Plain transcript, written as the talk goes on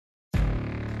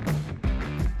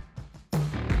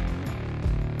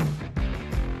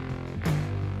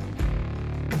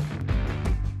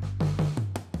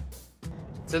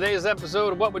Today's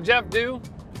episode of What Would Jeff Do?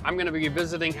 I'm going to be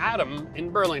visiting Adam in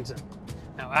Burlington.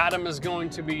 Now, Adam is going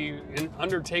to be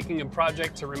undertaking a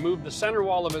project to remove the center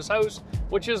wall of his house,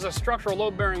 which is a structural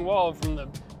load-bearing wall. From the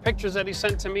pictures that he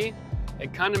sent to me,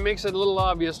 it kind of makes it a little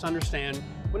obvious to understand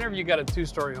whenever you got a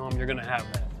two-story home, you're going to have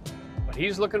that. But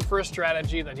he's looking for a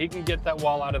strategy that he can get that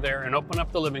wall out of there and open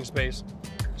up the living space.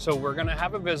 So we're going to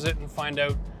have a visit and find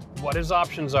out what his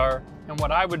options are and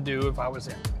what I would do if I was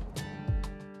him.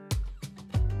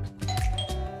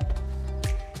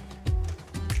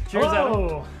 Cheers, Hello.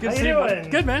 Adam. Good How to see you you. doing?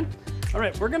 Good, man. All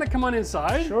right, we're gonna come on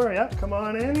inside. Sure, yeah, come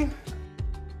on in.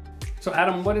 So,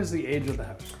 Adam, what is the age of the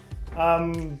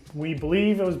house? We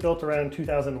believe it was built around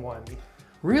 2001.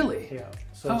 Really? Yeah,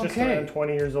 so just around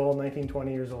 20 years old, 19,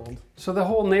 20 years old. So the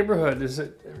whole neighborhood, is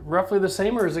it roughly the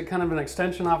same, or is it kind of an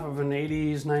extension off of an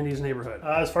 80s, 90s neighborhood?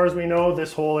 As far as we know,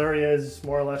 this whole area is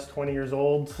more or less 20 years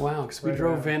old. Wow, because we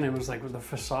drove in, it was like with the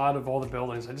facade of all the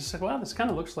buildings. I just said, wow, this kind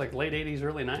of looks like late 80s,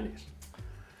 early 90s.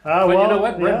 But well, you know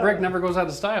what? Red brick never goes out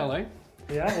of style, eh?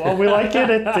 Yeah, well, we like it.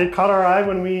 It caught our eye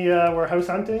when we were house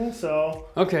hunting, so.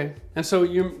 Okay, and so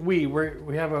we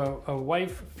have a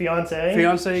wife?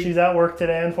 Fiance. She's at work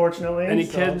today, unfortunately. Any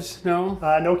kids? No?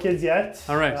 No kids yet.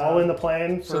 All right. All in the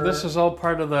plan. So this is all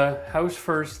part of the house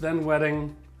first, then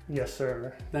wedding. Yes,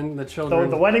 sir. Then the children. So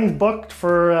the wedding's booked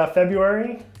for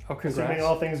February. Oh, congrats. Assuming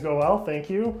all things go well, thank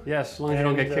you. Yes, as long as you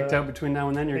don't get kicked out between now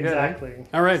and then, you're exactly. good.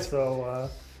 Exactly. All right. So.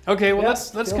 Okay, well,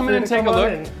 let's come in and take a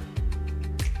look.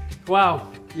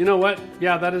 Wow, you know what?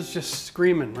 Yeah, that is just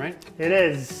screaming, right? It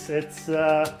is. It's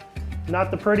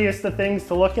not the prettiest of things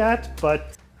to look at,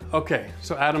 but... Okay,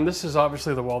 so Adam, this is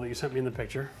obviously the wall that you sent me in the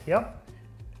picture. Yep.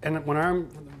 And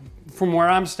from where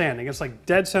I'm standing, it's like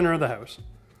dead center of the house.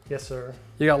 Yes, sir.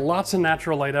 You got lots of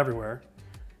natural light everywhere,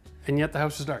 and yet the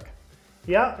house is dark.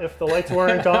 Yeah, if the lights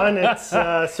weren't on, it's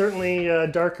certainly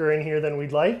darker in here than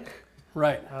we'd like.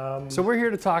 Right. So we're here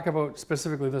to talk about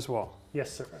specifically this wall.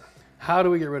 Yes, sir. How do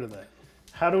we get rid of that?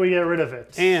 How do we get rid of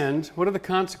it? And what are the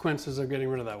consequences of getting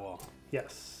rid of that wall?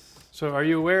 Yes. So are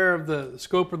you aware of the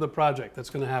scope of the project that's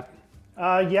going to happen?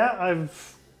 Yeah,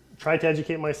 I've tried to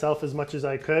educate myself as much as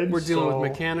I could. We're dealing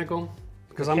with mechanical.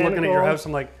 Because I'm looking at your house,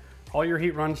 I'm like, all your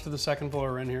heat runs to the second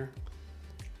floor in here.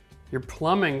 Your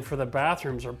plumbing for the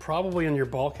bathrooms are probably in your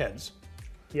bulkheads.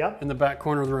 Yep. In the back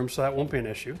corner of the room, so that won't be an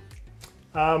issue.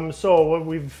 So what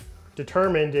we've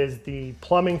determined is the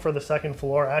plumbing for the second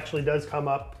floor actually does come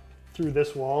up through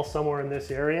this wall somewhere in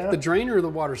this area. The drain or the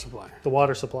water supply? The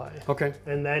water supply. Okay.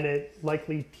 And then it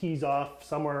likely tees off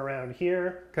somewhere around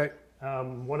here. Okay.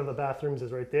 One of the bathrooms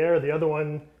is right there. The other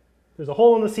one, there's a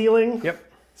hole in the ceiling. Yep.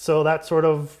 So that sort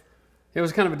of... It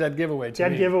was kind of a dead giveaway to me.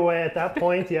 Dead giveaway at that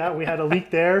point, yeah. We had a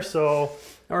leak there, so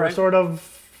we're sort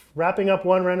of wrapping up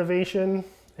one renovation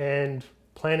and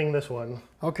planning this one.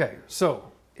 Okay,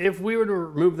 so if we were to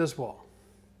remove this wall,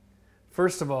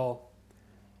 first of all,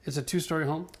 it's a two-story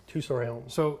home? Two-story home.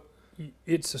 So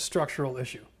it's a structural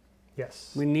issue.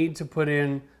 Yes. We need to put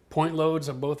in point loads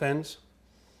at both ends,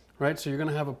 right? So you're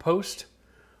gonna have a post,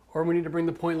 or we need to bring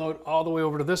the point load all the way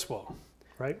over to this wall.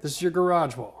 Right. This is your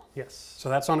garage wall. Yes. So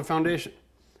that's on a foundation.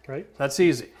 Right. That's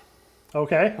easy.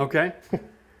 Okay. Okay.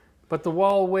 But the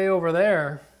wall way over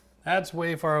there, that's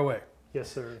way far away. Yes,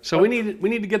 sir. So we need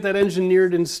to get that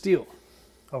engineered in steel.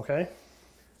 Okay.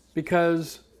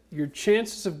 Because your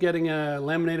chances of getting a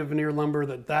laminated veneer lumber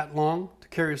that long to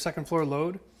carry a second floor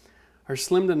load are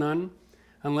slim to none,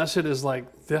 unless it is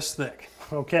like this thick.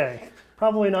 Okay.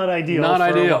 Probably not ideal. Not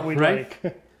ideal, what we'd right?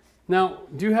 Like. Now,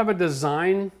 do you have a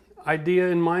design idea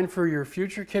in mind for your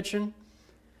future kitchen?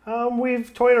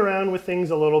 We've toyed around with things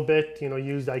a little bit, you know,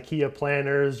 used IKEA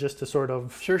planners just to sort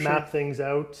of map things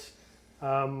out.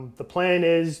 The plan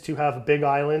is to have a big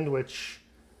island, which,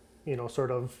 you know, sort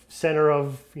of center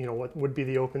of, you know, what would be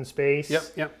the open space. Yep,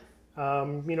 yep.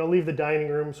 You know, leave the dining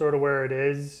room sort of where it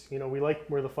is. You know, we like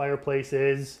where the fireplace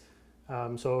is.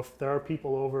 So if there are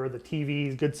people over, the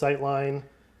TV's good sight line.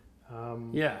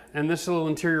 Yeah, and this little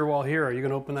interior wall here, are you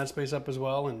going to open that space up as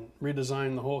well and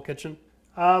redesign the whole kitchen?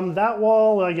 That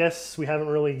wall, I guess we haven't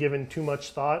really given too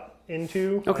much thought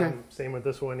into. Okay. Same with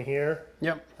this one here.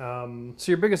 Yep. So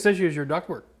your biggest issue is your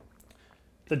ductwork.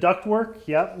 The ductwork,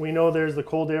 yep. We know there's the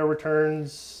cold air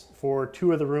returns for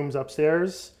 2 of the rooms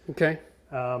upstairs. Okay.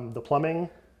 The plumbing.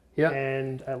 Yeah.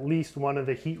 And at least one of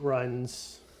the heat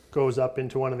runs goes up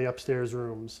into one of the upstairs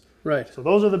rooms. Right. So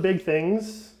those are the big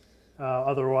things.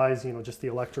 Otherwise, you know, just the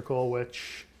electrical,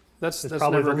 which that's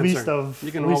probably never the least of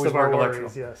you can always our work worries.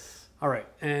 electrical. Yes. All right,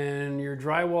 and your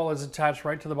drywall is attached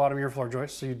right to the bottom of your floor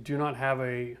joist, so you do not have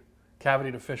a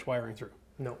cavity to fish wiring through.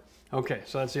 No. Okay,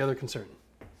 so that's the other concern.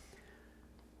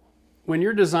 When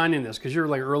you're designing this, because you're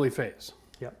like early phase,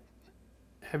 yeah,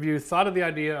 have you thought of the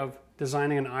idea of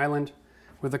designing an island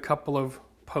with a couple of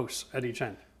posts at each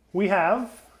end? We have.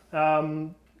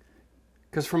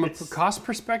 Because from a cost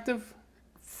perspective,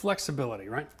 flexibility,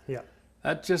 right? Yeah.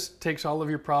 That just takes all of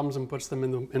your problems and puts them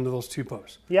into those 2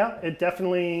 posts. Yeah, it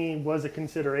definitely was a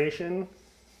consideration.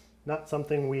 Not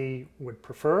something we would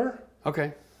prefer.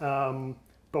 Okay.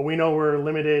 But we know we're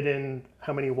limited in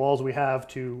how many walls we have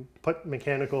to put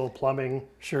mechanical plumbing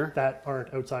that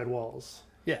aren't outside walls.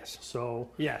 Yes. So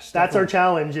yes, that's our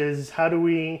challenge, is how do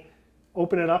we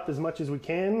open it up as much as we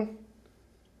can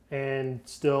and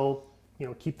still, you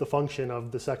know, keep the function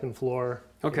of the second floor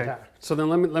intact. So then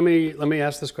let me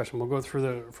ask this question. We'll go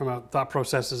through from a thought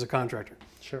process as a contractor.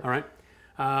 Sure. All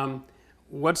right.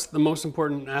 What's the most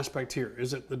important aspect here?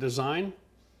 Is it the design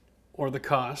or the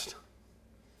cost?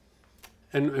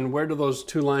 And where do those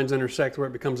 2 lines intersect where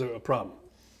it becomes a problem?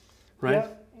 Right? Yeah,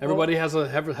 Everybody has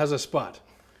a spot.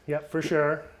 Yeah, for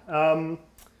sure.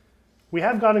 We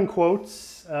have gotten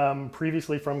quotes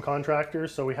previously from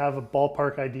contractors, so we have a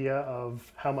ballpark idea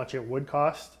of how much it would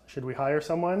cost should we hire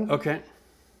someone. Okay.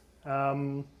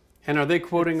 And are they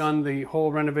quoting on the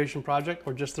whole renovation project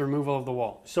or just the removal of the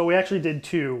wall? So we actually did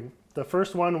 2. The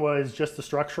first one was just the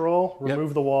structural,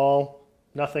 remove the wall,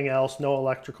 nothing else, no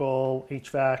electrical,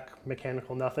 HVAC,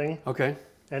 mechanical, nothing. Okay.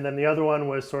 And then the other one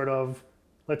was sort of,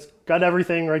 let's gut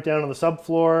everything right down on the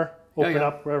subfloor, open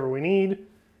up wherever we need.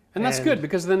 And that's good,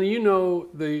 because then you know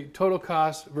the total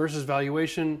cost versus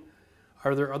valuation.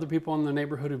 Are there other people in the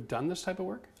neighborhood who've done this type of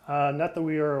work? Not that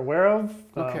we are aware of.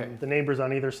 Okay. The neighbors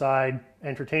on either side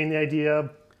entertain the idea,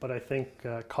 but I think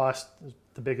cost is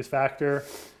the biggest factor.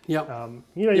 Yeah.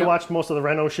 You watch most of the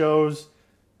reno shows,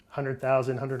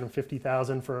 100,000,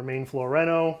 150,000 for a main floor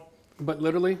reno. But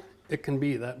literally, it can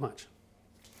be that much.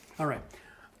 All right.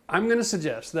 I'm going to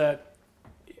suggest that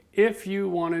if you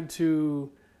wanted to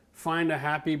find a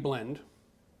happy blend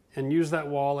and use that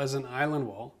wall as an island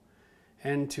wall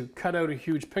and to cut out a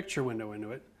huge picture window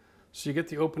into it, so you get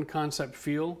the open concept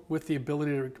feel with the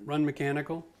ability to run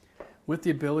mechanical, with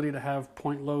the ability to have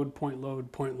point load, point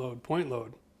load, point load, point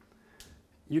load,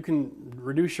 you can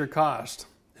reduce your cost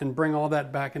and bring all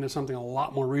that back into something a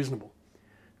lot more reasonable.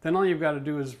 Then all you've got to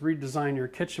do is redesign your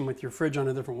kitchen with your fridge on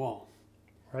a different wall.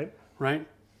 Right. Right?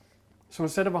 So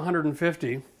instead of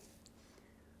 150,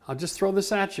 I'll just throw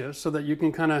this at you so that you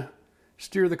can kind of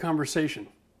steer the conversation.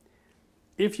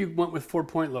 If you went with 4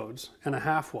 point loads and a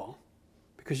half wall,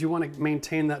 because you want to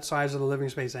maintain that size of the living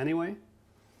space anyway,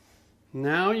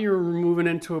 now you're moving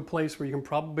into a place where you can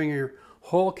probably bring your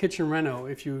whole kitchen reno,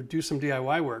 if you do some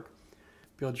DIY work,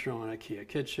 build your own IKEA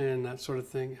kitchen, that sort of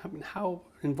thing. How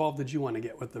involved did you want to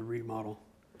get with the remodel?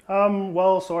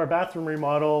 Well, so our bathroom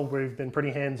remodel, we've been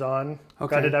pretty hands-on.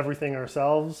 Okay. Gutted everything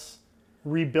ourselves,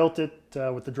 rebuilt it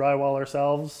with the drywall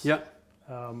ourselves. Yeah.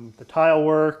 The tile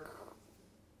work,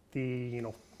 the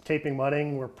taping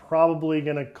mudding, we're probably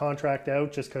going to contract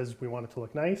out just because we want it to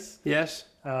look nice. Yes.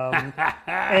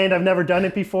 And I've never done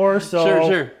it before, so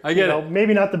sure. I get it.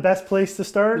 Maybe not the best place to The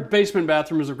start. basement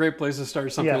bathroom is a great place to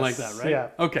start something like that, right? Yeah.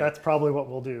 Okay. That's probably what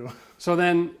we'll do. So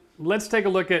then let's take a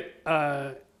look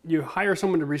at, you hire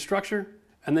someone to restructure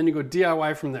and then you go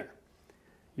DIY from there.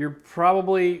 You're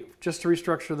probably, just to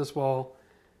restructure this wall,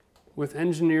 with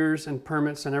engineers and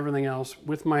permits and everything else,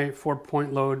 with my 4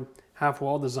 point load half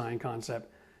wall design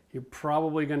concept, you're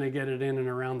probably going to get it in and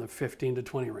around the 15 to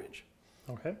 20 range.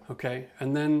 Okay. Okay.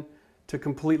 And then to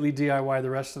completely DIY the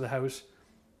rest of the house,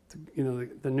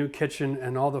 the new kitchen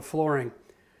and all the flooring.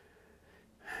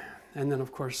 And then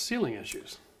of course, ceiling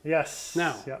issues. Yes.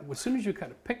 Now, as soon as you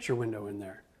cut a picture window in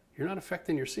there, you're not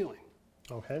affecting your ceiling.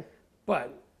 Okay.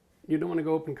 But you don't want to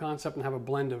go open concept and have a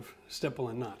blend of stipple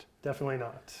and nut. Definitely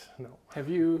not. No. Are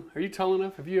you tall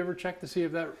enough? Have you ever checked to see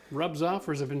if that rubs off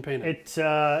or has it been painted?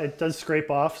 It does scrape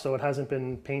off, so it hasn't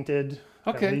been painted,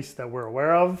 okay. At least that we're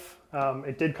aware of.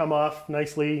 It did come off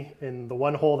nicely in the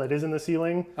one hole that is in the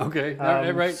ceiling. Okay,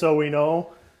 right. So we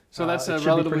know. So that's a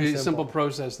relatively simple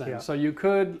process then. Yeah. So you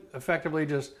could effectively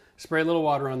just spray a little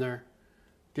water on there,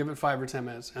 give it 5 or 10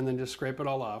 minutes, and then just scrape it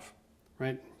all off,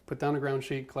 right? Put down a ground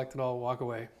sheet, collect it all, walk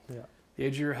away. Yeah. The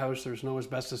age of your house, there's no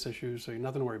asbestos issues, so you're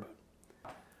nothing to worry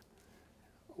about.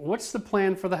 What's the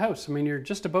plan for the house? I mean, you're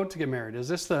just about to get married. Is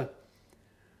this the...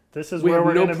 This is where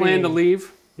we're going to be. No plan to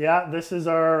leave? Yeah, this is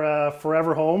our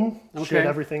forever home, should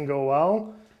everything go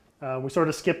well. We sort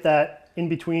of skipped that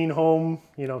in-between home,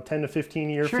 10 to 15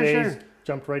 year phase,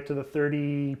 jumped right to the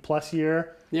 30 plus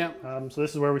year. Yeah. So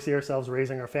this is where we see ourselves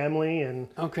raising our family and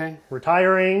okay.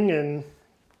 retiring and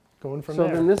going from there.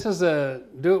 So then this is a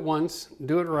do it once,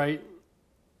 do it right,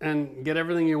 and get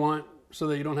everything you want so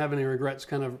that you don't have any regrets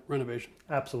kind of renovation.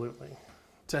 Absolutely.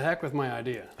 To heck with my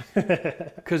idea,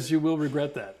 because you will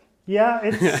regret that. Yeah,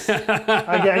 it's,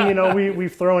 again, you know,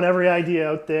 we've thrown every idea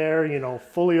out there, you know,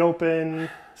 fully open,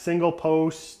 single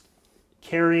post,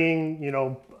 carrying, you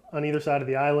know, on either side of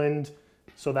the island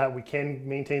so that we can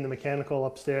maintain the mechanical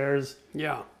upstairs.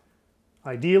 Yeah.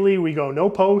 Ideally, we go no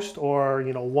post or,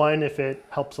 you know, one if it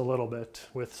helps a little bit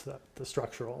with the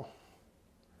structural.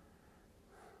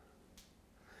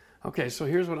 Okay, so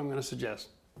here's what I'm going to suggest.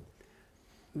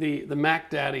 The Mac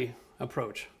Daddy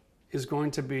approach is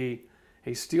going to be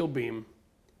a steel beam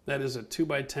that is a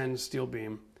 2x10 steel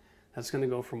beam that's going to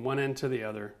go from one end to the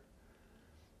other,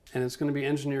 and it's going to be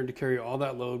engineered to carry all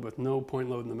that load with no point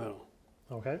load in the middle.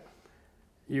 Okay.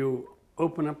 You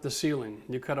open up the ceiling,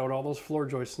 you cut out all those floor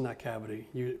joists in that cavity,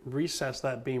 you recess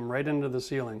that beam right into the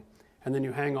ceiling, and then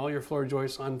you hang all your floor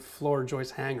joists on floor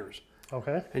joist hangers.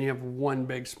 Okay. And you have one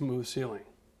big smooth ceiling.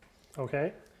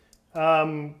 Okay.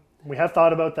 We have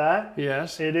thought about that.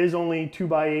 Yes. It is only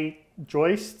 2x8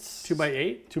 joists.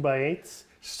 2x8? 2x8s.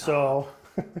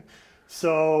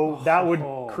 So, that would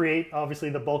create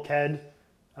obviously the bulkhead.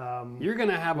 You're going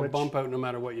to have a bump out no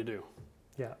matter what you do.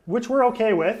 Yeah, which we're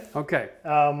okay with. Okay.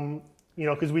 You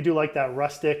know, because we do like that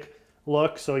rustic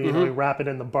look. So, you know, we wrap it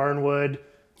in the barnwood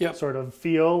sort of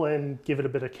feel and give it a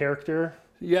bit of character.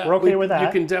 Yeah, we're okay with that.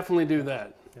 You can definitely do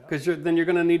that because then you're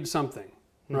going to need something,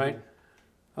 right?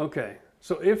 Okay.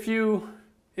 So if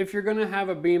you're going to have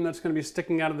a beam that's going to be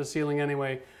sticking out of the ceiling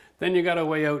anyway, then you got to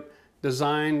weigh out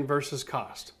design versus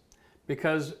cost,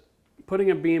 because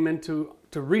putting a beam to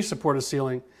re-support a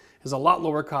ceiling is a lot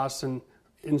lower cost than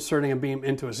inserting a beam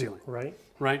into a ceiling. Right.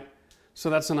 Right. So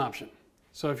that's an option.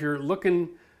 So if you're looking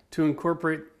to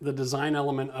incorporate the design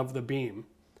element of the beam,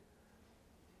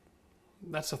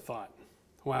 that's a thought.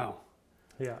 Wow.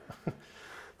 Yeah.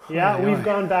 Yeah, we've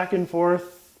gone back and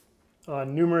forth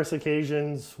on numerous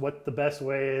occasions what the best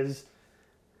way is.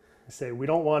 I say we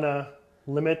don't want to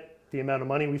limit the amount of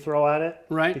money we throw at it,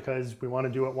 right? Because we want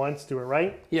to do it once, do it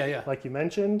right. Yeah, yeah. Like you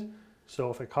mentioned. So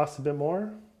if it costs a bit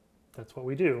more, that's what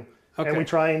we do. Okay. And we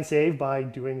try and save by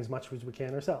doing as much as we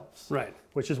can ourselves. Right.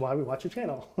 Which is why we watch your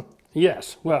channel.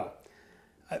 Yes. Well,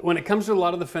 when it comes to a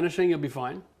lot of the finishing, you'll be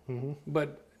fine.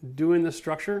 But doing the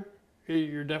structure,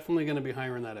 you're definitely going to be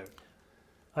hiring that out.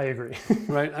 I agree.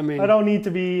 Right? I mean, I don't need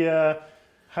to be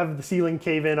have the ceiling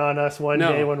cave in on us one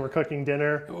day when we're cooking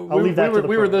dinner. I'll leave that to the pros.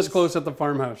 We were this close at the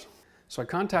farmhouse. So I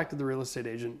contacted the real estate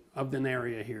agent of the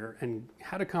area here and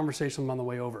had a conversation with him on the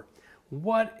way over.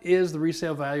 What is the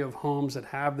resale value of homes that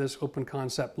have this open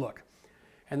concept look?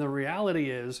 And the reality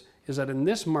is that in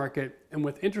this market, and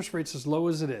with interest rates as low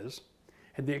as it is,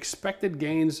 and the expected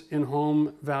gains in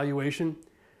home valuation,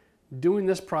 doing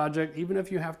this project, even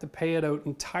if you have to pay it out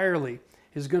entirely,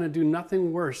 is going to do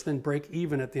nothing worse than break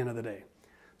even at the end of the day.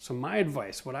 So my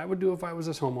advice, what I would do if I was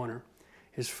this homeowner,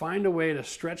 is find a way to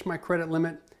stretch my credit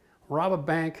limit, rob a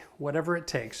bank, whatever it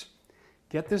takes.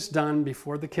 Get this done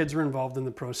before the kids are involved in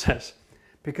the process.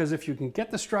 Because if you can get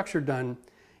the structure done,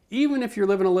 even if you're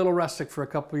living a little rustic for a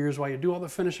couple of years while you do all the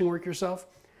finishing work yourself,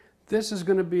 this is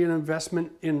going to be an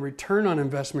investment in return on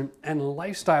investment and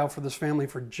lifestyle for this family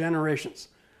for generations.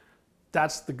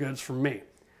 That's the goods for me.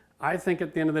 I think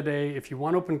at the end of the day, if you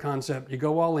want open concept, you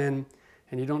go all in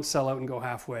and you don't sell out and go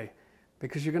halfway,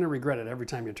 because you're going to regret it every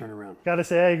time you turn around. Gotta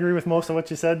say, I agree with most of what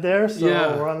you said there, so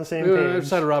we're on the same page.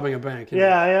 Outside of robbing a bank.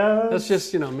 Yeah. That's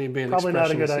just, me being probably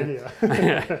not a good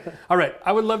idea. All right,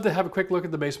 I would love to have a quick look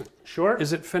at the basement. Sure.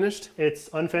 Is it finished? It's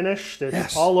unfinished.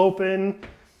 It's all open.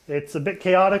 It's a bit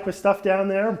chaotic with stuff down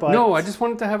there, but... No, I just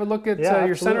wanted to have a look at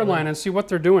your center line and see what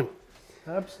they're doing.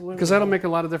 Absolutely. Because that'll make a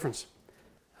lot of difference.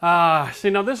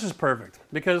 See, now this is perfect,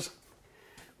 because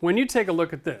when you take a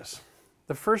look at this,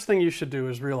 the first thing you should do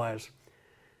is realize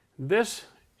this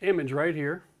image right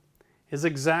here is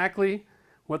exactly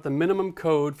what the minimum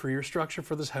code for your structure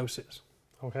for this house is.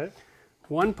 Okay.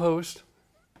 One post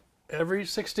every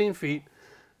 16 feet,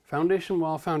 foundation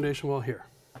wall here.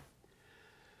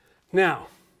 Now,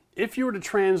 if you were to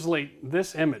translate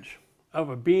this image of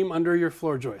a beam under your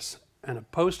floor joists and a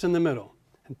post in the middle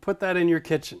and put that in your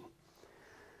kitchen,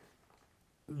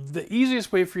 the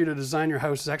easiest way for you to design your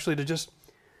house is actually to just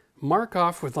mark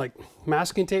off with like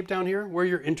masking tape down here where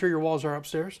your interior walls are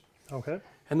upstairs. Okay.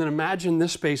 And then imagine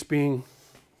this space being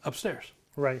upstairs.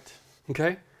 Right.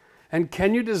 Okay? And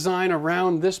can you design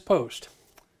around this post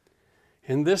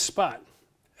in this spot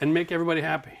and make everybody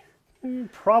happy?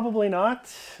 Probably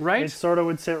not. Right? It sort of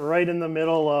would sit right in the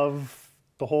middle of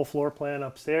the whole floor plan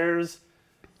upstairs.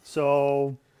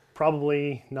 So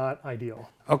probably not ideal.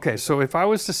 Okay, so if I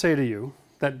was to say to you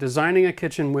that designing a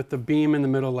kitchen with the beam in the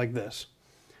middle like this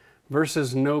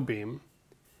versus no beam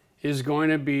is going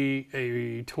to be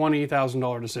a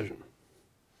 $20,000 decision.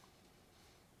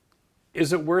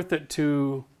 Is it worth it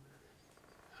to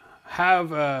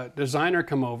have a designer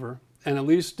come over and at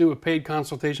least do a paid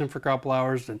consultation for a couple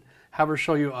hours and have her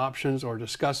show you options or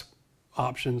discuss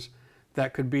options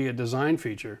that could be a design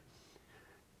feature,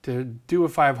 to do a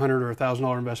 $500 or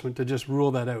 $1,000 investment to just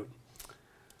rule that out?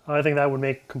 I think that would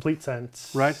make complete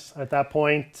sense. Right. At that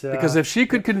point. Because if she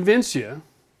could convince you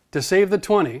to save the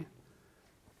 20,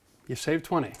 you save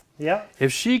 20. Yeah.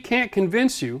 If she can't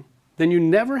convince you, then you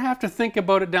never have to think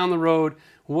about it down the road.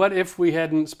 What if we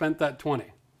hadn't spent that 20?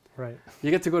 Right. You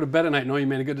get to go to bed at night knowing you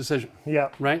made a good decision. Yeah.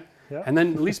 Right? Yeah. And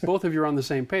then at least both of you are on the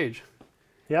same page.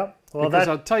 Yeah. Well, because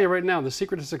I'll tell you right now, the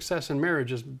secret to success in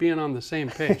marriage is being on the same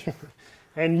page.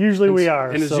 And usually we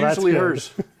are. And it's so usually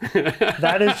that's hers.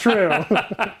 That is true.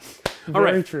 All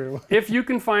right. Very true. If you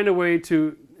can find a way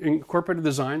to incorporate a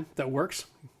design that works,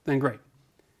 then great.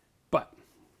 But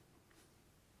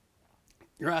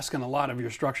you're asking a lot of your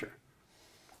structure,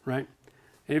 right?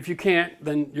 And if you can't,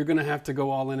 then you're going to have to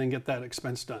go all in and get that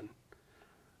expense done.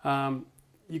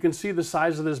 You can see the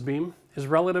size of this beam is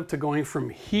relative to going from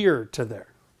here to there.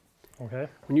 Okay.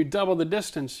 When you double the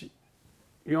distance,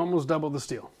 you almost double the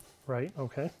steel. Right,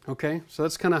 okay. Okay, so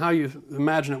that's kind of how you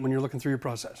imagine it when you're looking through your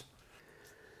process.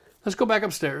 Let's go back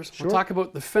upstairs. Sure. We'll talk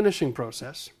about the finishing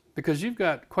process, because you've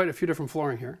got quite a few different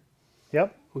flooring here.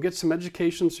 Yep. We'll get some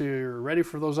education so you're ready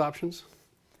for those options.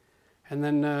 And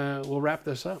then we'll wrap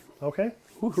this up. Okay,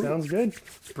 sounds good.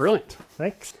 Brilliant.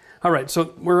 Thanks. All right,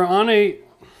 so we're on a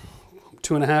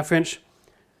 2.5 inch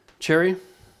cherry,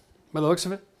 by the looks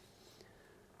of it.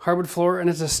 Hardwood floor, and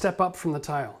it's a step up from the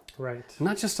tile. Right.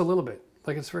 Not just a little bit,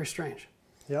 like it's very strange.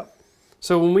 Yep.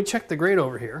 So when we check the grade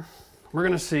over here, we're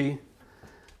gonna see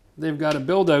they've got a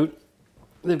build out,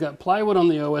 they've got plywood on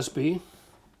the OSB,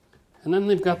 and then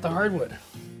they've got the hardwood.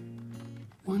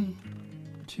 1,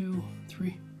 2,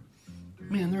 3.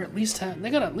 Man, they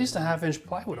got at least a half-inch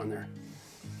plywood on there.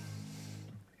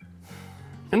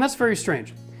 And that's very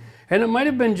strange. And it might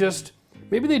have been just,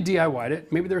 maybe they DIY'd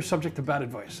it, maybe they're subject to bad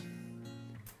advice.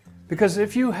 Because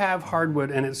if you have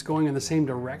hardwood and it's going in the same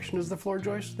direction as the floor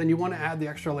joist, then you want to add the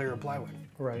extra layer of plywood.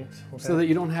 Right. Okay. So that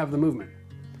you don't have the movement.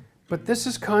 But this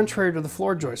is contrary to the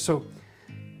floor joist. So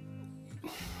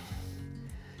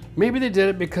maybe they did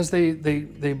it because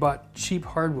they bought cheap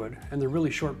hardwood and they're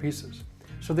really short pieces.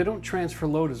 So they don't transfer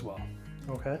load as well.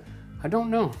 Okay. I don't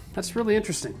know. That's really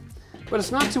interesting. But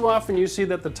it's not too often you see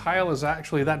that the tile is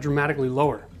actually that dramatically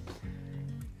lower.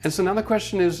 And so now the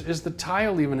question is the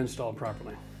tile even installed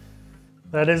properly?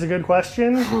 That is a good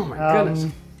question. Oh my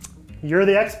goodness. You're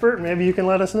the expert, maybe you can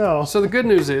let us know. So the good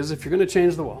news is, if you're going to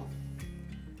change the wall,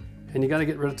 and you got to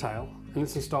get rid of tile, and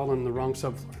it's installed on the wrong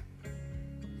subfloor,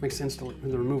 makes the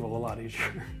removal a lot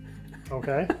easier.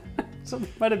 Okay. So they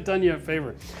might have done you a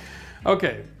favor.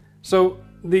 Okay, so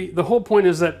the whole point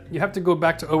is that you have to go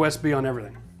back to OSB on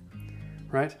everything,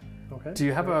 right? Okay. Do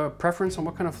you have a preference on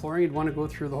what kind of flooring you'd want to go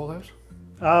through the whole house?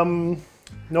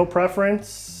 No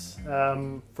preference.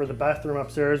 For the bathroom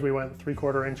upstairs, we went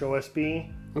 3/4 inch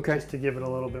OSB. Okay. Just to give it a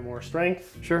little bit more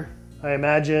strength. Sure. I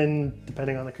imagine,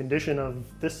 depending on the condition of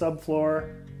this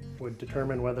subfloor, would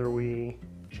determine whether we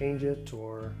change it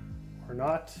or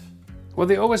not. Well,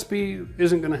 the OSB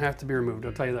isn't going to have to be removed.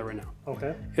 I'll tell you that right now.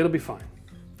 Okay. It'll be fine.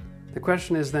 The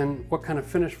question is then, what kind of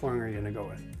finish flooring are you going to go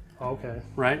with? Okay.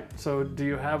 Right? So do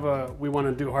you have we want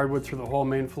to do hardwood through the whole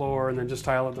main floor and then just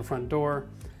tile at the front door?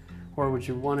 Or would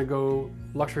you want to go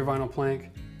luxury vinyl plank?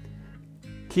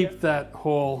 Keep that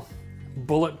whole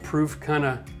bulletproof kind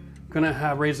of,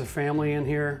 gonna raise a family in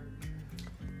here.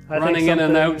 Running in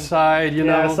and outside, you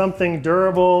know. Yeah, something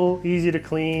durable, easy to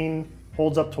clean,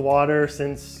 holds up to water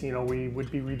since, you know, we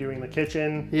would be redoing the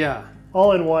kitchen. Yeah.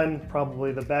 All in one,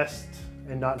 probably the best,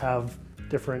 and not have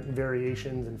different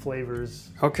variations and flavors.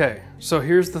 Okay, so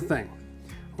here's the thing.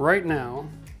 Right now,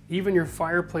 even your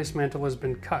fireplace mantle has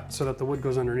been cut so that the wood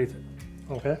goes underneath it.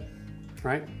 Okay.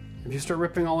 Right? If you start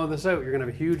ripping all of this out, you're gonna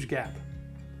have a huge gap.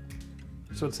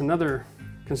 So it's another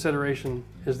consideration,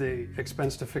 is the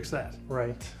expense to fix that.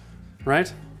 Right.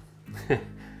 Right?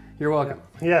 You're welcome.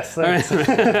 Yes, thanks.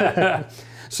 Right.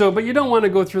 So, but you don't want to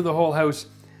go through the whole house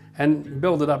and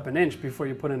build it up an inch before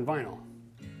you put in vinyl,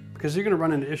 because you're going to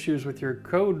run into issues with your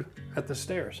code at the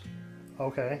stairs.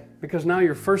 Okay. Because now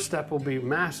your first step will be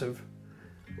massive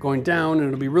going down, and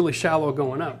it'll be really shallow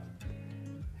going up.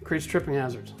 It creates tripping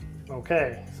hazards.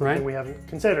 Okay, something right? we haven't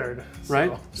considered. So.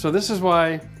 Right? So this is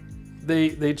why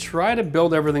they try to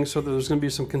build everything so that there's going to be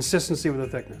some consistency with the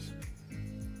thickness.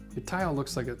 Your tile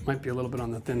looks like it might be a little bit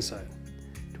on the thin side.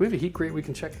 Do we have a heat grate we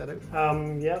can check that out?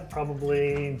 Yeah,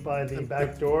 probably by the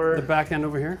back door. The back end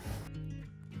over here?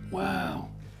 Wow.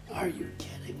 Are you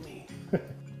kidding me?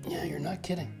 Yeah, you're not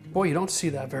kidding. Boy, you don't see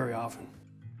that very often.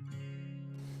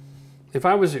 If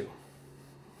I was you,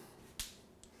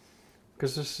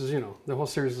 because this is, the whole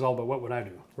series is all about what would I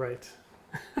do. Right.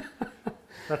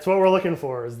 That's what we're looking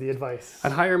for, is the advice.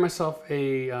 I'd hire myself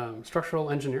a structural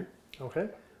engineer. Okay.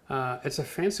 It's a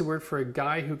fancy word for a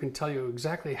guy who can tell you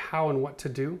exactly how and what to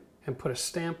do and put a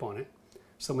stamp on it.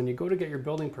 So when you go to get your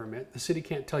building permit, the city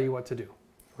can't tell you what to do.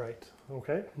 Right.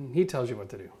 Okay. He tells you what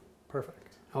to do.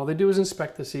 Perfect. All they do is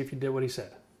inspect to see if you did what he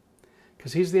said.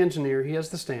 Because he's the engineer, he has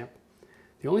the stamp.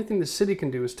 The only thing the city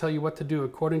can do is tell you what to do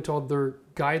according to all their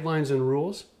guidelines and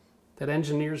rules that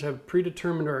engineers have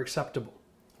predetermined are acceptable.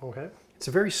 Okay. It's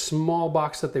a very small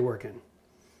box that they work in.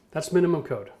 That's minimum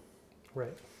code.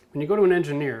 Right. When you go to an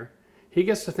engineer, he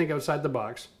gets to think outside the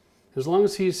box. As long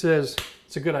as he says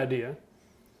it's a good idea,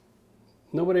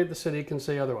 nobody at the city can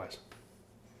say otherwise.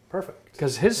 Perfect.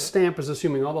 Because his stamp is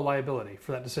assuming all the liability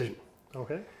for that decision.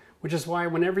 Okay. Which is why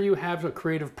whenever you have a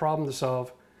creative problem to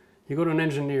solve, you go to an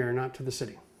engineer, not to the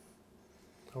city.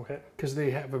 Okay. Because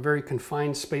they have a very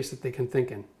confined space that they can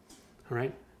think in. All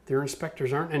right? Their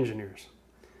inspectors aren't engineers.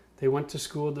 They went to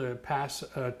school to pass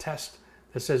a test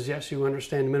that says, yes, you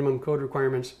understand minimum code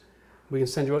requirements. We can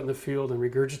send you out in the field and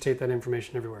regurgitate that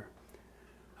information everywhere.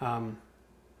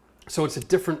 So it's a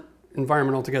different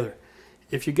environment altogether.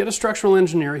 If you get a structural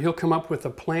engineer, he'll come up with a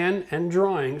plan and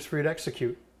drawings for you to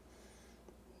execute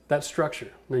that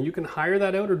structure. Now you can hire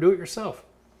that out or do it yourself.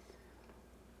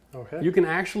 Okay. You can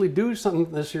actually do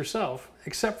something this yourself,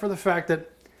 except for the fact that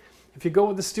if you go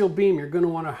with the steel beam, you're going to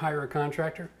want to hire a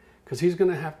contractor because he's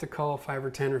going to have to call 5 or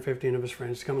 10 or 15 of his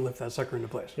friends to come and lift that sucker into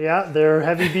place. Yeah, they're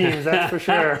heavy beams, that's for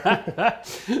sure.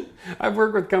 I've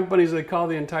worked with companies that call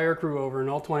the entire crew over and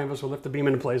all 20 of us will lift the beam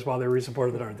into place while they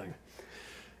re-support the darn thing.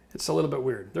 It's a little bit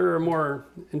weird. There are more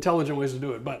intelligent ways to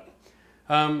do it, but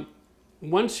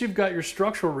once you've got your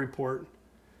structural report,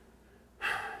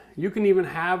 you can even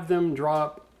have them draw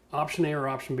up option A or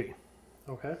option B.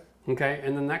 Okay. Okay,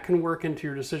 and then that can work into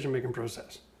your decision-making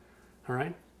process. All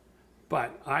right?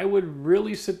 But I would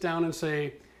really sit down and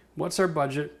say, what's our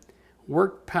budget?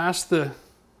 Work past the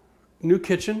new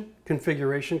kitchen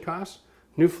configuration costs,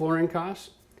 new flooring costs.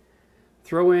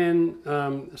 Throw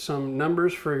in some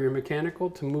numbers for your mechanical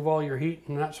to move all your heat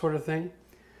and that sort of thing.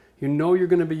 You know you're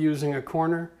going to be using a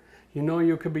corner. You know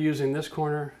you could be using this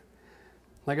corner.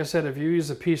 Like I said, if you use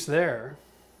a piece there,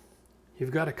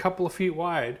 you've got a couple of feet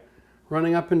wide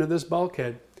running up into this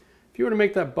bulkhead. If you were to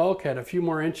make that bulkhead a few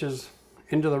more inches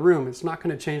into the room, it's not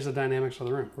going to change the dynamics of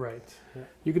the room. Right. Yeah.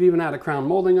 You could even add a crown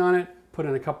molding on it, put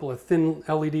in a couple of thin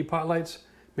LED pot lights,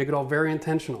 make it all very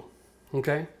intentional.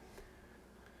 Okay?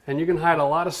 And you can hide a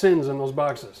lot of sins in those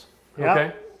boxes. Yeah.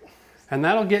 Okay? And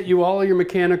that'll get you all your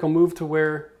mechanical moved to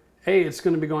where, A, it's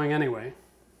going to be going anyway.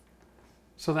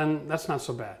 So then that's not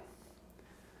so bad.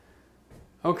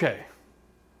 Okay.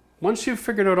 Once you've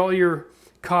figured out all your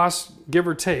costs, give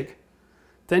or take,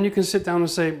 then you can sit down and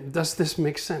say, does this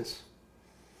make sense?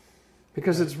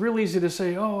 Because it's real easy to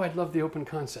say, oh, I'd love the open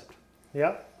concept.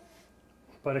 Yep.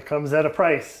 But it comes at a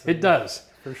price. It does.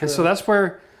 For sure. And so that's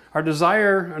where our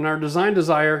desire and our design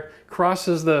desire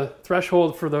crosses the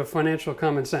threshold for the financial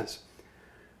common sense.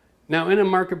 Now, in a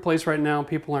marketplace right now,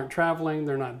 people aren't traveling.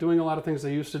 They're not doing a lot of things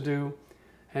they used to do.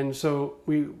 And so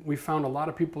we found a lot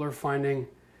of people are finding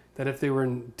that if they were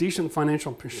in decent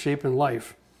financial shape in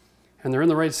life and they're in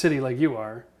the right city like you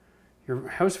are, your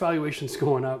house valuation's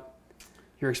going up,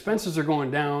 your expenses are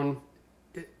going down.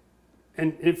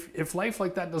 And if life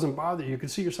like that doesn't bother you, you could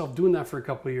see yourself doing that for a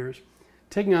couple of years,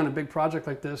 taking on a big project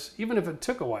like this, even if it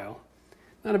took a while,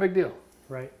 not a big deal.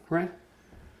 Right. Right?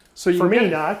 So you for me,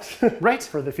 not. Right?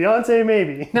 For the fiance,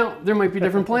 maybe. Now, there might be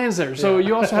different plans there. So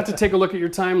you also have to take a look at your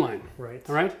timeline. Right.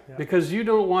 All right? Yeah. Because you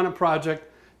don't want a project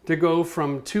to go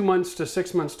from 2 months to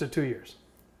 6 months to 2 years.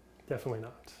 Definitely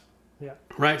not. Yeah.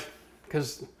 Right?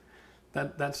 Because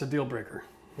that's a deal breaker.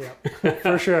 Yeah,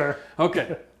 for sure.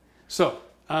 Okay. So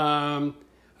a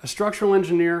structural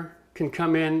engineer can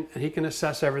come in and he can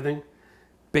assess everything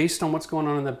based on what's going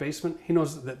on in that basement. He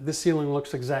knows that this ceiling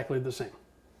looks exactly the same.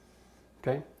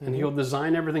 Okay? And he'll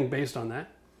design everything based on that.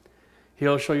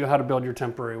 He'll show you how to build your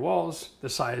temporary walls, the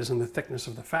size and the thickness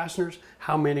of the fasteners,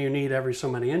 how many you need every so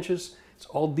many inches. It's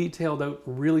all detailed out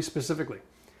really specifically.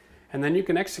 And then you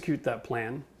can execute that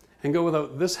plan and go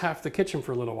without this half the kitchen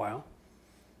for a little while.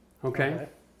 Okay?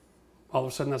 All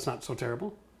of a sudden that's not so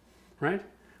terrible, right?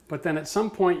 But then at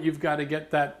some point you've got to get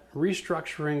that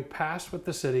restructuring passed with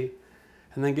the city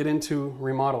and then get into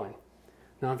remodeling.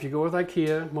 Now, if you go with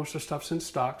IKEA, most of the stuff's in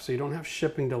stock, so you don't have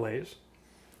shipping delays,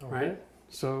 right?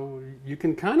 So you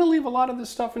can kind of leave a lot of this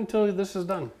stuff until this is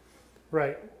done.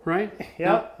 Right. Right?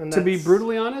 Yeah. Now, to be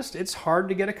brutally honest, it's hard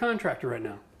to get a contractor right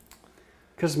now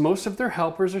because most of their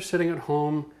helpers are sitting at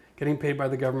home getting paid by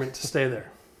the government to stay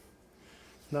there.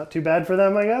 Not too bad for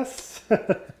them, I guess.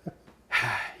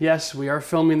 Yes, we are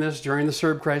filming this during the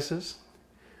CERB crisis.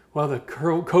 Well, the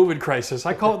COVID crisis.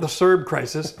 I call it the CERB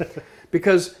crisis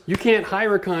because you can't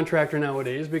hire a contractor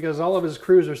nowadays because all of his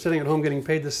crews are sitting at home getting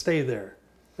paid to stay there.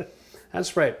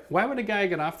 That's right. Why would a guy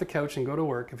get off the couch and go to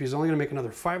work if he's only going to make another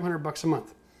 $500 a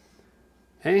month?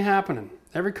 Ain't happening.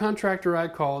 Every contractor I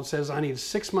called says I need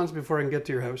 6 months before I can get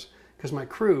to your house because my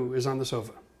crew is on the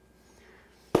sofa.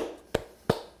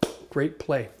 Great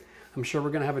play. I'm sure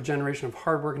we're going to have a generation of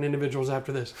hardworking individuals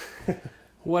after this.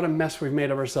 What a mess we've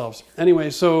made of ourselves. Anyway,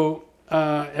 so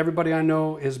everybody I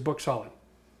know is book solid,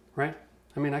 right?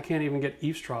 I mean, I can't even get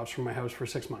eaves troughs from my house for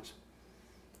 6 months.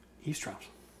 Eaves troughs.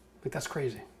 Like, that's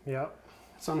crazy. Yeah.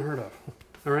 It's unheard of.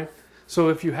 All right? So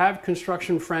if you have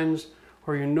construction friends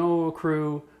or you know a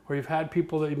crew or you've had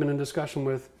people that you've been in discussion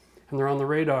with and they're on the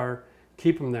radar,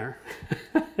 keep them there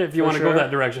if you want to go that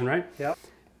direction, right? Yep.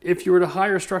 If you were to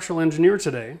hire a structural engineer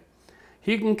today,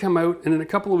 he can come out and in a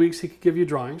couple of weeks he could give you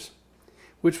drawings,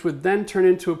 which would then turn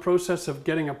into a process of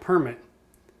getting a permit.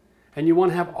 And you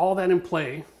want to have all that in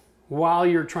play while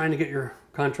you're trying to get your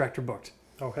contractor booked.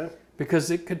 Okay.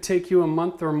 Because it could take you a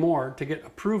month or more to get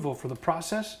approval for the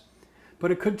process,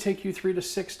 but it could take you 3 to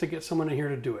 6 to get someone in here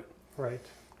to do it. Right.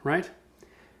 Right?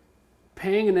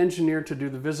 Paying an engineer to do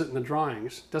the visit and the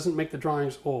drawings doesn't make the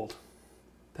drawings old.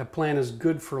 That plan is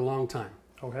good for a long time.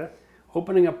 Okay.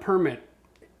 Opening a permit,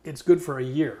 it's good for a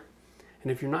year.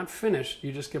 And if you're not finished,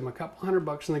 you just give them a couple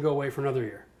 $100 and they go away for another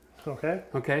year. Okay.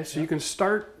 Okay, so you can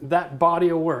start that body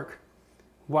of work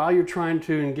while you're trying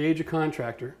to engage a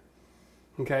contractor.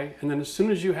 Okay, and then as soon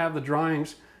as you have the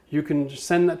drawings, you can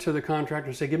send that to the contractor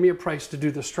and say, give me a price to do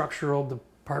the structural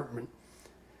department.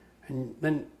 And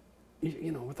then,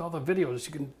 you know, with all the videos,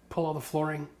 you can pull all the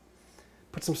flooring,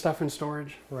 put some stuff in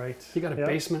storage. Right. You got a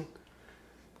basement.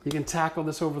 You can tackle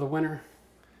this over the winter.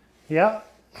 Yeah,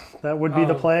 that would be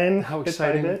the plan. How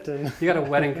exciting. You got a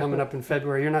wedding coming up in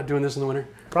February. You're not doing this in the winter.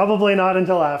 Probably not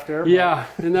until after. Yeah,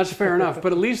 and that's fair enough.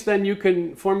 But at least then you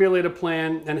can formulate a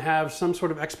plan and have some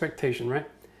sort of expectation, right?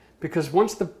 Because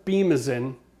once the beam is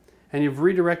in and you've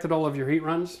redirected all of your heat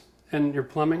runs and your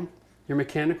plumbing, your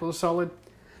mechanical is solid,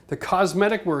 the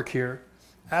cosmetic work here,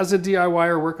 as a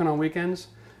DIYer working on weekends,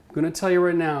 I'm going to tell you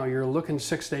right now, you're looking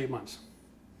 6 to 8 months.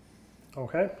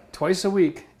 Okay. Twice a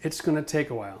week, it's going to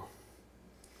take a while.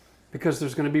 Because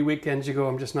there's going to be weekends you go,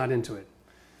 I'm just not into it.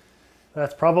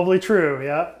 That's probably true,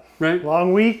 yeah. Right?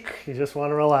 Long week, you just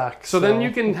want to relax. So then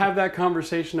you can have that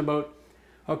conversation about,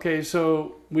 okay,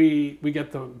 so we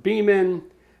get the beam in,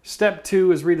 step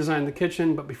 2 is redesign the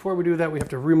kitchen, but before we do that, we have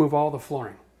to remove all the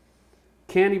flooring.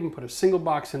 Can't even put a single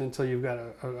box in until you've got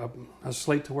a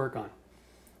slate to work on.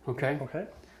 Okay?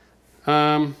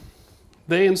 Okay.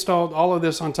 They installed all of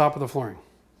this on top of the flooring.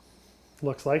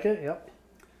 Looks like it, yep.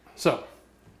 So,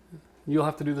 you'll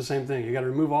have to do the same thing. You got to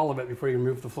remove all of it before you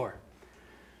remove the floor.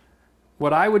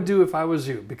 What I would do if I was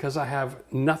you, because I have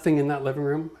nothing in that living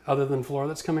room other than floor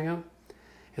that's coming out,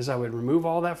 is I would remove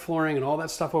all that flooring and all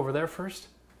that stuff over there first,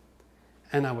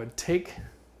 and I would take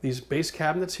these base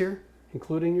cabinets here,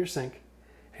 including your sink,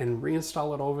 and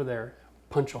reinstall it over there,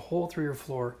 punch a hole through your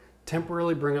floor,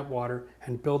 temporarily bring up water,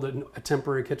 and build a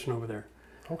temporary kitchen over there.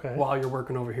 Okay. While you're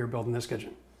working over here building this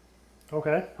kitchen.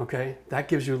 Okay. Okay? That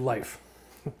gives you life.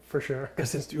 For sure.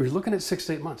 Because you're looking at 6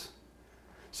 to 8 months.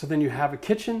 So then you have a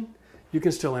kitchen, you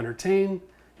can still entertain,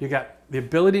 you got the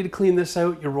ability to clean this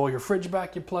out, you roll your fridge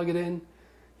back, you plug it in,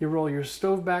 you roll your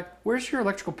stove back. Where's your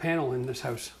electrical panel in this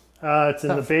house? It's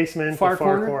in the basement, far the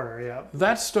far corner, yeah.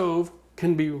 That stove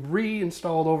can be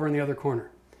reinstalled over in the other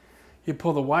corner. You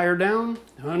pull the wire down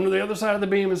under the other side of the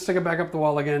beam and stick it back up the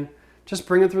wall again. Just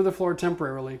bring it through the floor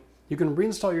temporarily. You can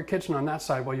reinstall your kitchen on that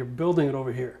side while you're building it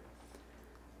over here.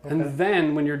 Okay. And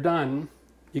then when you're done,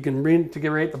 you can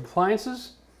reintegrate the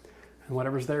appliances and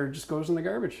whatever's there just goes in the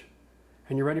garbage.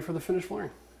 And you're ready for the finished flooring.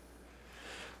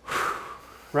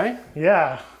 Right?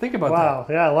 Yeah. Think about that. Wow.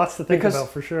 Yeah, lots to think about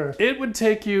for sure. It would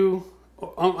take you,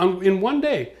 in one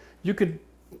day, you could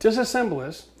disassemble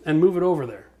this and move it over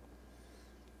there.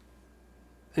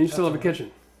 And you still have a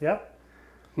kitchen. Yep.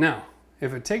 Now,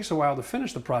 if it takes a while to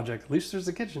finish the project, at least there's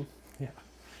a kitchen. Yeah.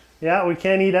 Yeah, we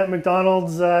can't eat at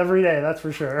McDonald's every day, that's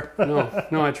for sure.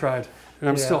 No, I tried. And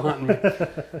I'm still hunting me.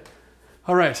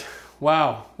 All right.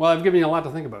 Wow. Well, I've given you a lot to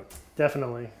think about.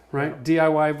 Definitely. Right? Yeah.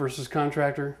 DIY versus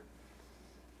contractor.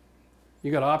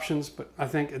 You got options, but I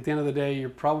think at the end of the day, you're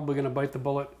probably going to bite the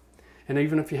bullet. And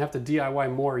even if you have to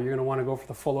DIY more, you're going to want to go for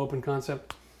the full open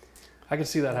concept. I can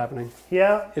see that happening.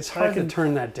 Yeah. It's hard to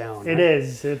turn that down. It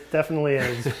is. It definitely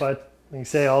is. But like you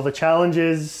say, all the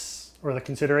challenges or the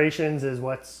considerations is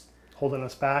what's holding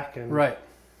us back, and right.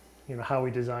 You know, how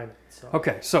we design it. So.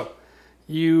 Okay, so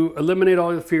you eliminate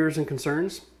all the fears and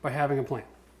concerns by having a plan,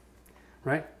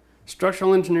 right?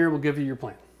 Structural engineer will give you your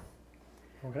plan.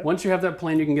 Okay. Once you have that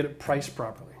plan, you can get it priced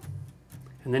properly.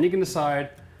 And then you can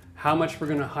decide how much we're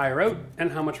going to hire out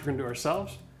and how much we're going to do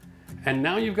ourselves. And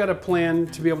now you've got a plan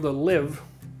to be able to live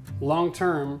long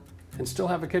term and still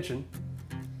have a kitchen.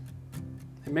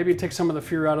 And maybe take some of the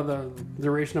fear out of the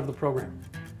duration of the program.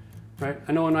 Right?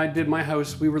 I know when I did my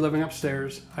house, we were living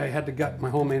upstairs. I had to gut my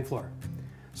whole main floor.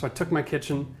 So I took my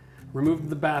kitchen, removed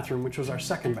the bathroom, which was our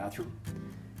second bathroom,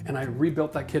 and I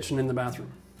rebuilt that kitchen in the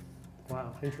bathroom.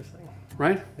 Wow, interesting.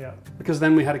 Right? Yeah. Because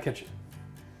then we had a kitchen.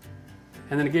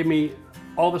 And then it gave me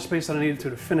all the space that I needed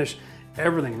to finish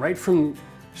everything, right from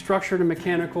structure to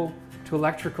mechanical, to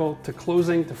electrical, to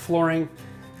closing, to flooring,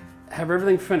 have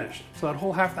everything finished. So that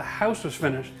whole half the house was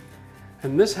finished.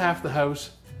 And this half the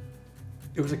house,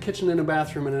 it was a kitchen and a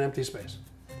bathroom and an empty space.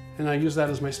 And I used that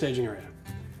as my staging area.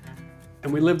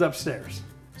 And we lived upstairs.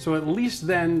 So at least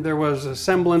then there was a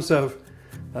semblance of,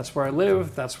 that's where I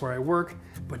live, that's where I work,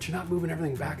 but you're not moving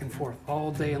everything back and forth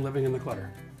all day and living in the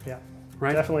clutter. Yeah.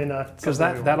 Right? Definitely not. Because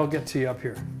that'll get to you up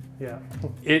here. Yeah.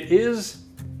 It is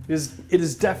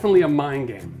definitely a mind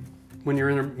game when you're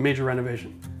in a major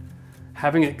renovation.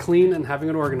 Having it clean and having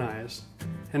it organized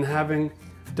and having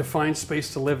defined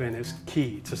space to live in is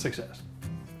key to success.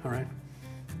 All right?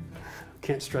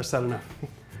 Can't stress that enough.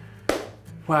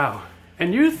 Wow.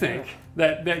 And you think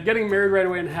that getting married right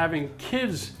away and having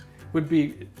kids would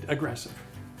be aggressive.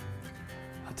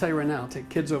 I'll tell you right now, I'll take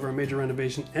kids over a major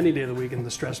renovation any day of the week in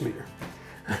the stress meter.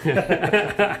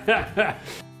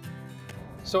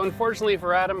 So unfortunately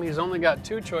for Adam, he's only got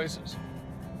two choices.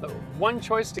 The one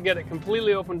choice to get it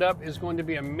completely opened up is going to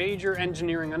be a major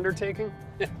engineering undertaking,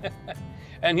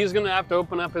 and he's going to have to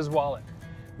open up his wallet.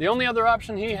 The only other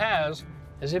option he has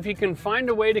is if he can find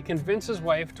a way to convince his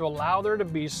wife to allow there to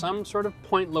be some sort of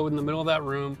point load in the middle of that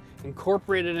room,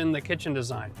 incorporated in the kitchen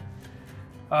design.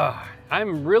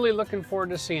 I'm really looking forward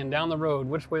to seeing down the road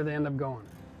which way they end up going.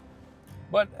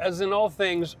 But as in all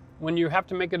things, when you have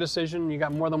to make a decision, you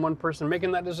got more than one person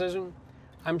making that decision,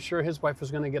 I'm sure his wife is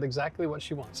going to get exactly what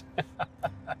she wants.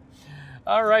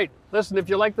 All right, listen, if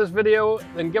you like this video,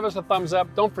 then give us a thumbs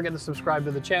up. Don't forget to subscribe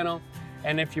to the channel.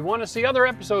 And if you want to see other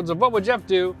episodes of What Would Jeff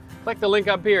Do, click the link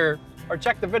up here or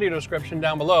check the video description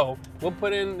down below. We'll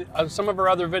put in some of our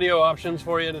other video options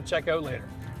for you to check out later.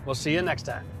 We'll see you next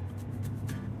time.